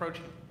camels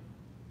approaching.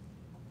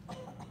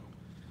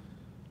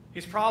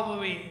 He's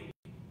probably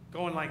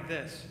going like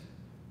this.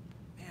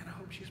 Man, I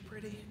hope she's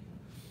pretty.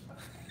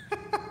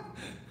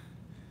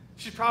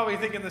 She's probably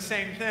thinking the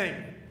same thing.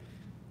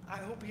 I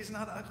hope he's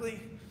not ugly.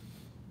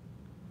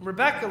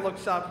 Rebecca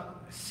looks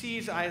up,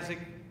 sees Isaac.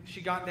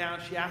 She got down.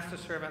 She asked the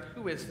servant,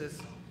 "Who is this?"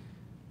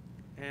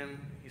 And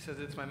he says,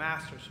 "It's my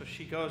master." So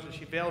she goes and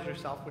she veils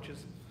herself, which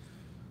is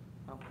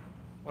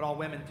what all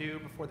women do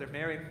before they're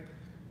married.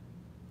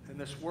 In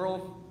this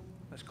world,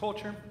 this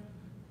culture,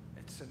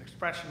 it's an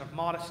expression of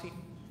modesty.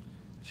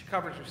 She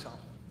covers herself.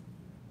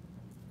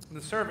 And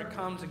the servant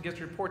comes and gives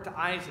a report to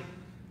Isaac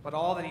about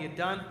all that he had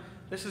done.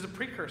 This is a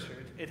precursor.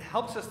 It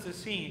helps us to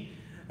see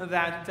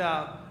that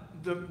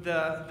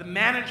the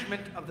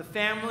management of the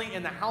family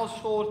and the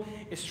household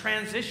is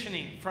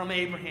transitioning from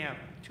Abraham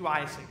to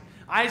Isaac.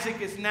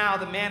 Isaac is now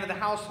the man of the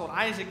household.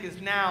 Isaac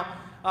is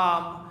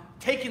now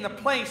taking the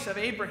place of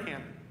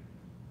Abraham.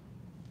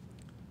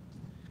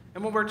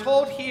 And what we're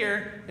told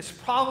here is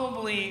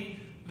probably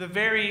the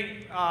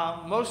very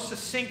most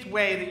succinct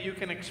way that you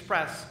can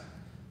express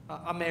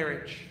a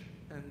marriage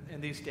in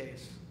these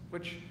days.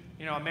 Which,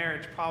 you know, a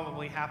marriage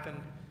probably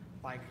happened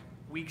like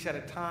weeks at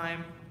a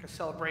time, like a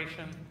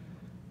celebration,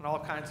 and all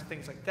kinds of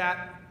things like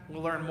that.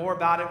 We'll learn more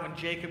about it when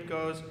Jacob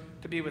goes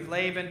to be with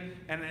Laban,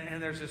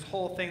 and there's this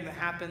whole thing that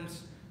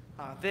happens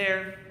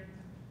there.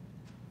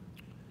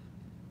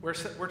 We're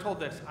told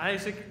this.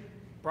 Isaac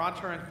brought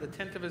her into the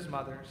tent of his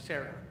mother,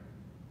 Sarah,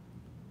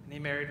 and he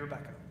married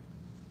Rebekah.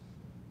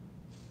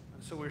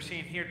 And so we're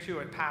seeing here, too,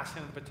 a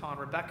passing of the baton.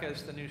 Rebekah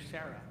is the new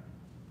Sarah,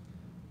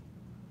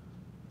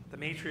 the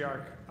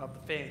matriarch of the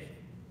faith.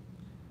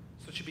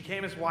 So she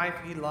became his wife,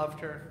 and he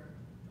loved her.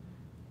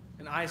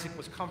 And Isaac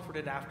was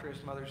comforted after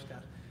his mother's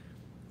death.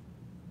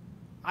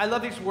 I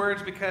love these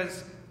words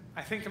because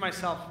I think to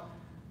myself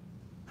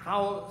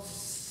how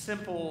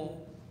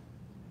simple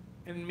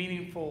and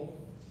meaningful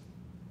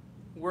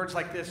words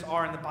like this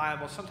are in the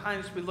Bible.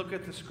 Sometimes we look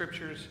at the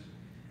scriptures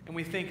and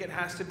we think it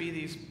has to be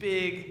these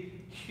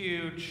big,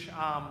 huge,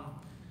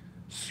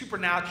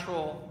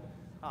 supernatural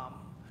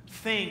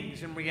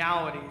things and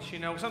realities. You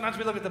know, sometimes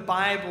we look at the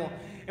Bible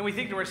and we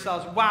think to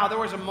ourselves, wow, there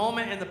was a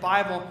moment in the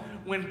Bible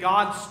when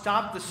God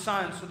stopped the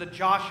sun so that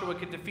Joshua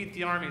could defeat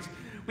the armies.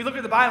 We look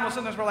at the Bible and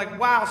sometimes we're like,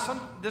 wow,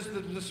 there's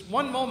this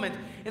one moment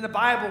in the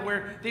Bible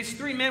where these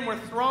three men were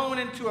thrown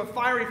into a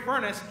fiery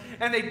furnace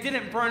and they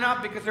didn't burn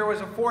up because there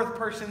was a fourth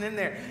person in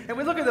there. And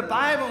we look at the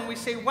Bible and we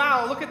say,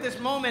 wow, look at this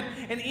moment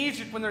in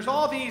Egypt when there's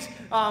all these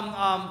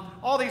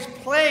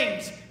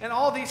plagues and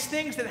all these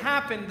things that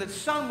happened. The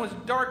sun was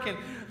darkened.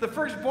 The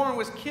firstborn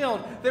was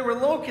killed. There were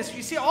locusts.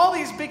 You see all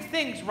these big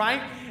things,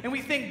 right? And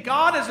we think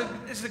God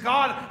is a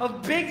God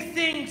of big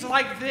things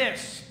like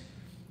this.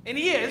 And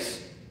He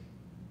is.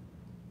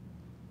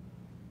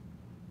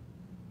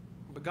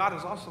 But God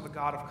is also the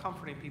God of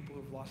comforting people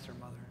who've lost their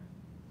mother.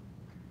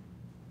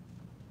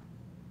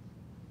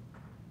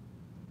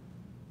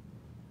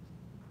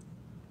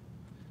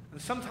 And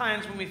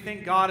sometimes when we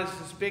think God is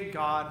this big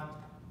God,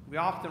 we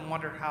often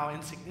wonder how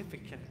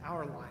insignificant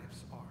our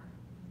lives are.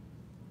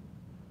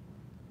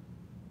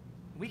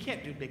 We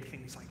can't do big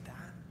things like that.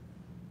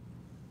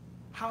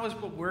 How is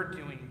what we're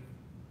doing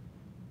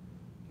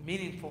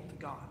meaningful to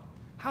God?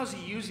 How is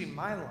He using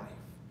my life?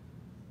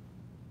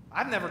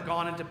 I've never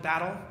gone into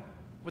battle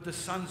with the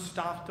sun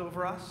stopped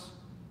over us.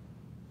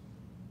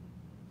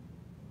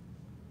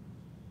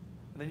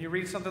 And then you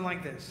read something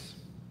like this.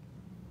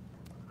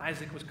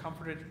 Isaac was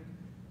comforted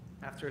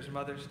after his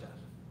mother's death.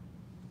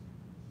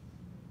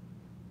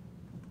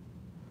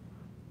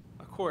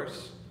 Of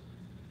course,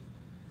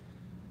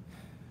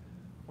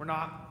 we're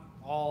not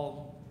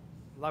all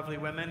lovely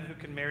women who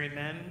can marry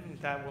men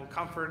that will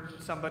comfort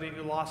somebody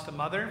who lost a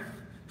mother.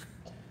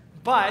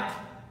 But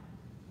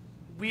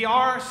we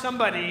are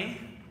somebody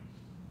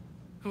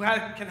who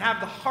can have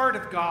the heart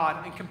of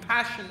God and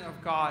compassion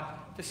of God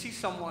to see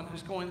someone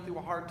who's going through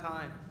a hard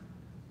time,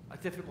 a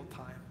difficult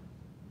time,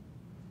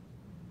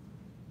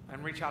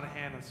 and reach out a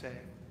hand and say,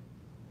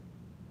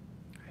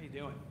 how you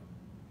doing?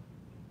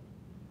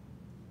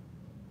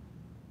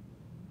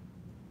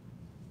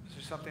 Is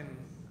there something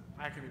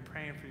I could be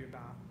praying for you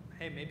about?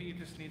 Hey, maybe you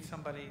just need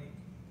somebody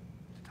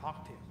to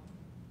talk to.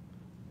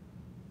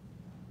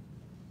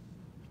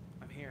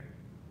 I'm here.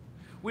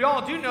 We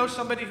all do know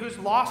somebody who's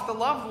lost a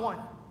loved one.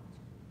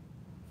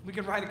 We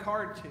can write a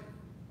card to,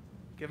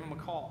 give them a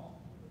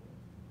call.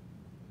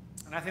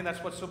 And I think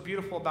that's what's so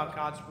beautiful about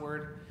God's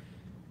Word,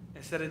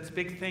 is that it's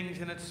big things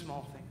and it's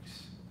small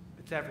things.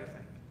 It's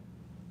everything.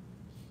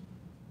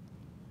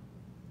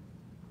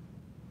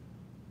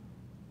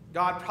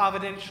 God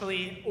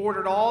providentially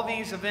ordered all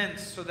these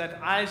events so that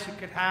Isaac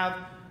could have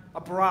a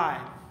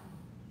bride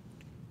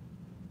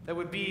that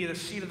would be the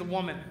seed of the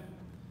woman,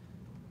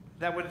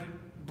 that would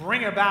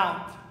bring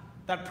about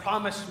that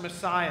promised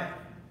Messiah.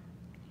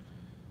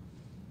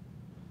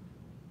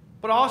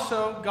 But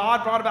also,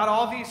 God brought about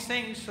all these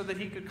things so that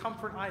he could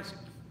comfort Isaac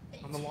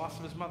on the loss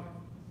of his mother.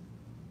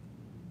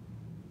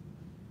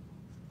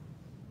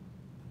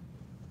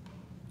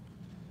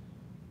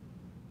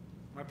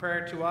 My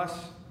prayer to us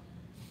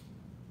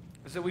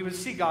is that we would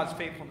see God's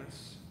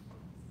faithfulness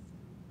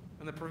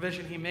and the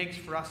provision he makes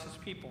for us as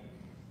people.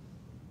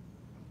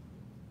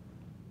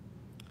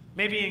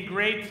 Maybe in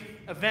great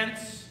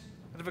events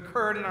that have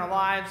occurred in our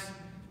lives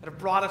that have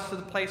brought us to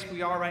the place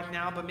we are right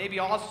now, but maybe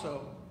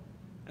also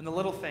in the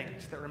little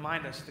things that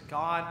remind us that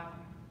God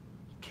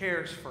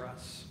cares for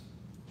us,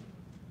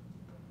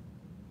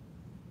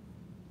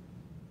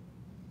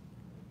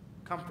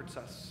 comforts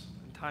us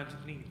in times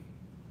of need.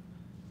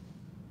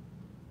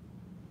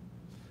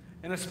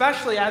 And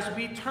especially as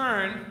we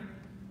turn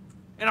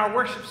in our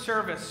worship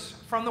service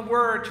from the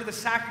Word to the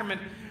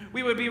sacrament,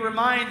 we would be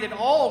reminded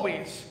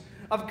always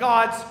of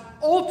God's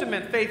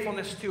ultimate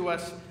faithfulness to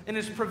us and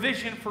his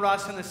provision for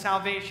us and the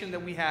salvation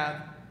that we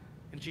have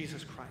in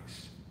Jesus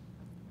Christ.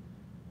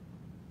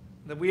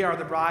 That we are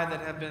the bride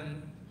that have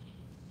been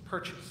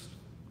purchased,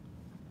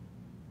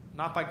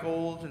 not by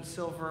gold and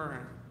silver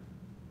and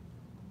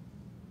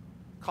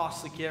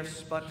costly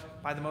gifts,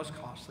 but by the most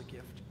costly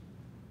gift,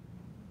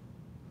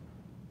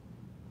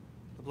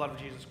 the blood of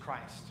Jesus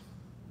Christ,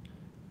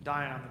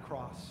 dying on the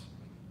cross,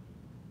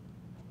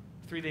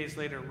 3 days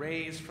later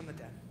raised from the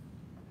dead,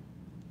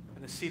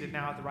 and is seated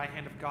now at the right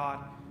hand of God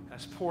and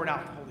has poured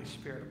out the Holy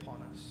Spirit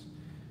upon us.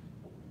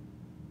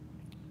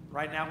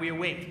 Right now we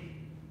await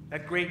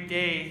that great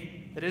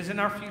day that is in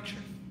our future,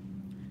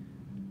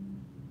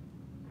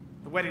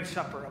 the wedding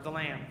supper of the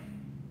Lamb.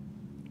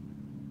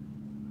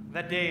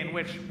 That day in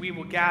which we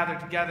will gather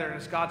together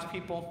as God's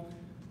people,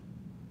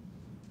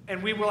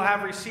 and we will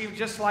have received,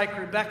 just like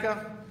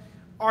Rebekah,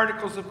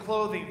 articles of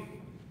clothing,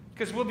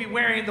 because we'll be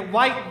wearing the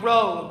white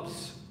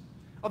robes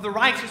of the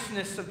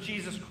righteousness of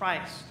Jesus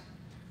Christ,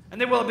 and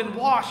they will have been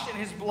washed in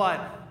his blood.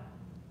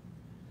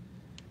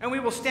 And we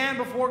will stand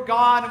before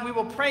God and we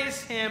will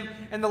praise him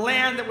and the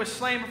Lamb that was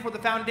slain before the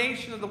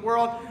foundation of the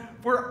world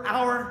for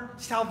our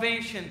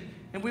salvation.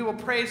 And we will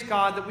praise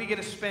God that we get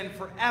to spend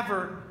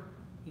forever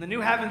in the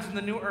new heavens and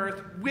the new earth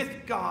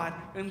with God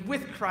and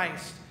with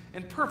Christ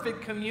in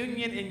perfect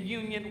communion and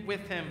union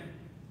with him.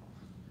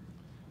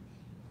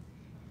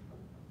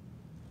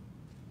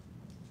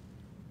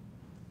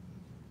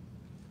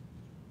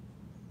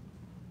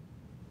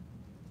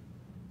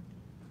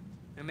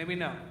 And may we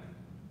know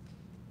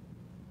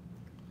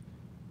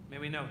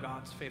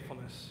God's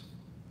faithfulness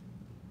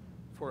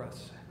for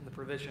us and the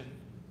provision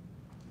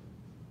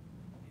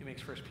he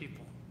makes for his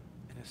people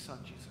in his Son,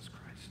 Jesus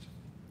Christ.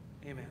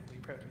 Amen. Will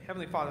you pray with me?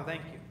 Heavenly Father,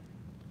 thank you.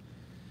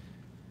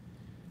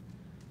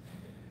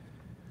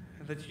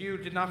 And that you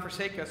did not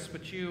forsake us,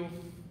 but you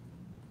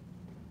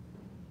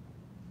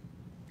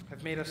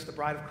have made us the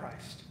bride of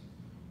Christ.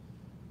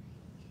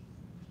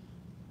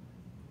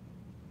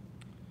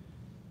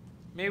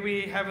 May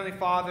we, Heavenly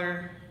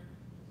Father,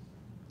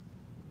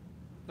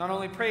 not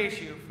only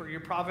praise you for your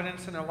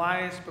providence in our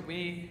lives, but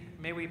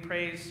may we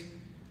praise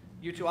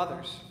you to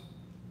others.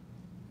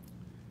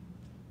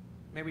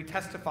 May we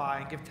testify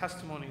and give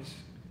testimonies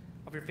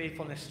of your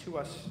faithfulness to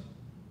us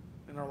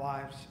in our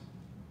lives.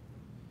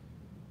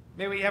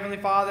 May we, Heavenly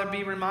Father,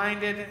 be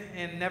reminded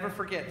and never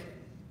forget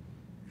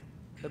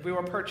that we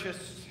were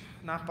purchased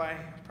not by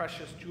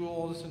precious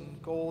jewels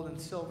and gold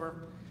and silver,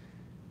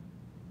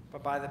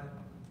 but by the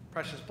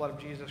precious blood of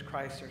Jesus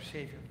Christ, our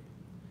Savior.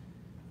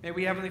 May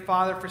we, Heavenly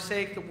Father,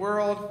 forsake the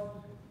world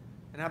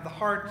and have the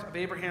heart of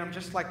Abraham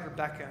just like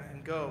Rebekah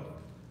and go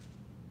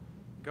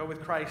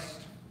with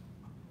Christ,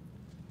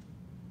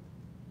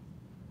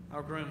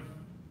 our groom.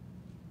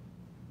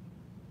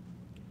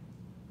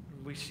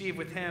 Receive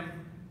with him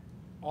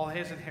all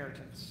his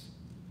inheritance,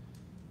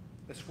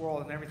 this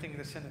world and everything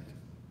that's in it.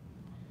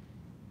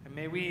 And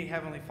may we,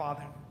 Heavenly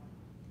Father,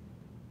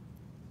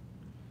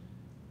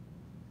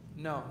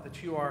 know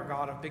that you are a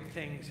God of big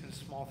things and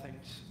small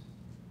things.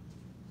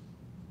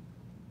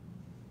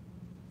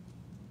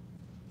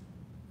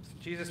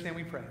 In Jesus' name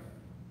we pray.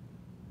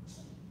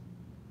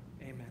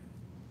 Amen.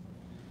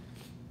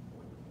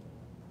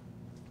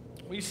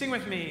 Will you sing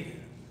with me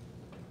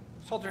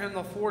Psalter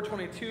Hymnal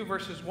 422,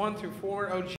 verses 1 through 4?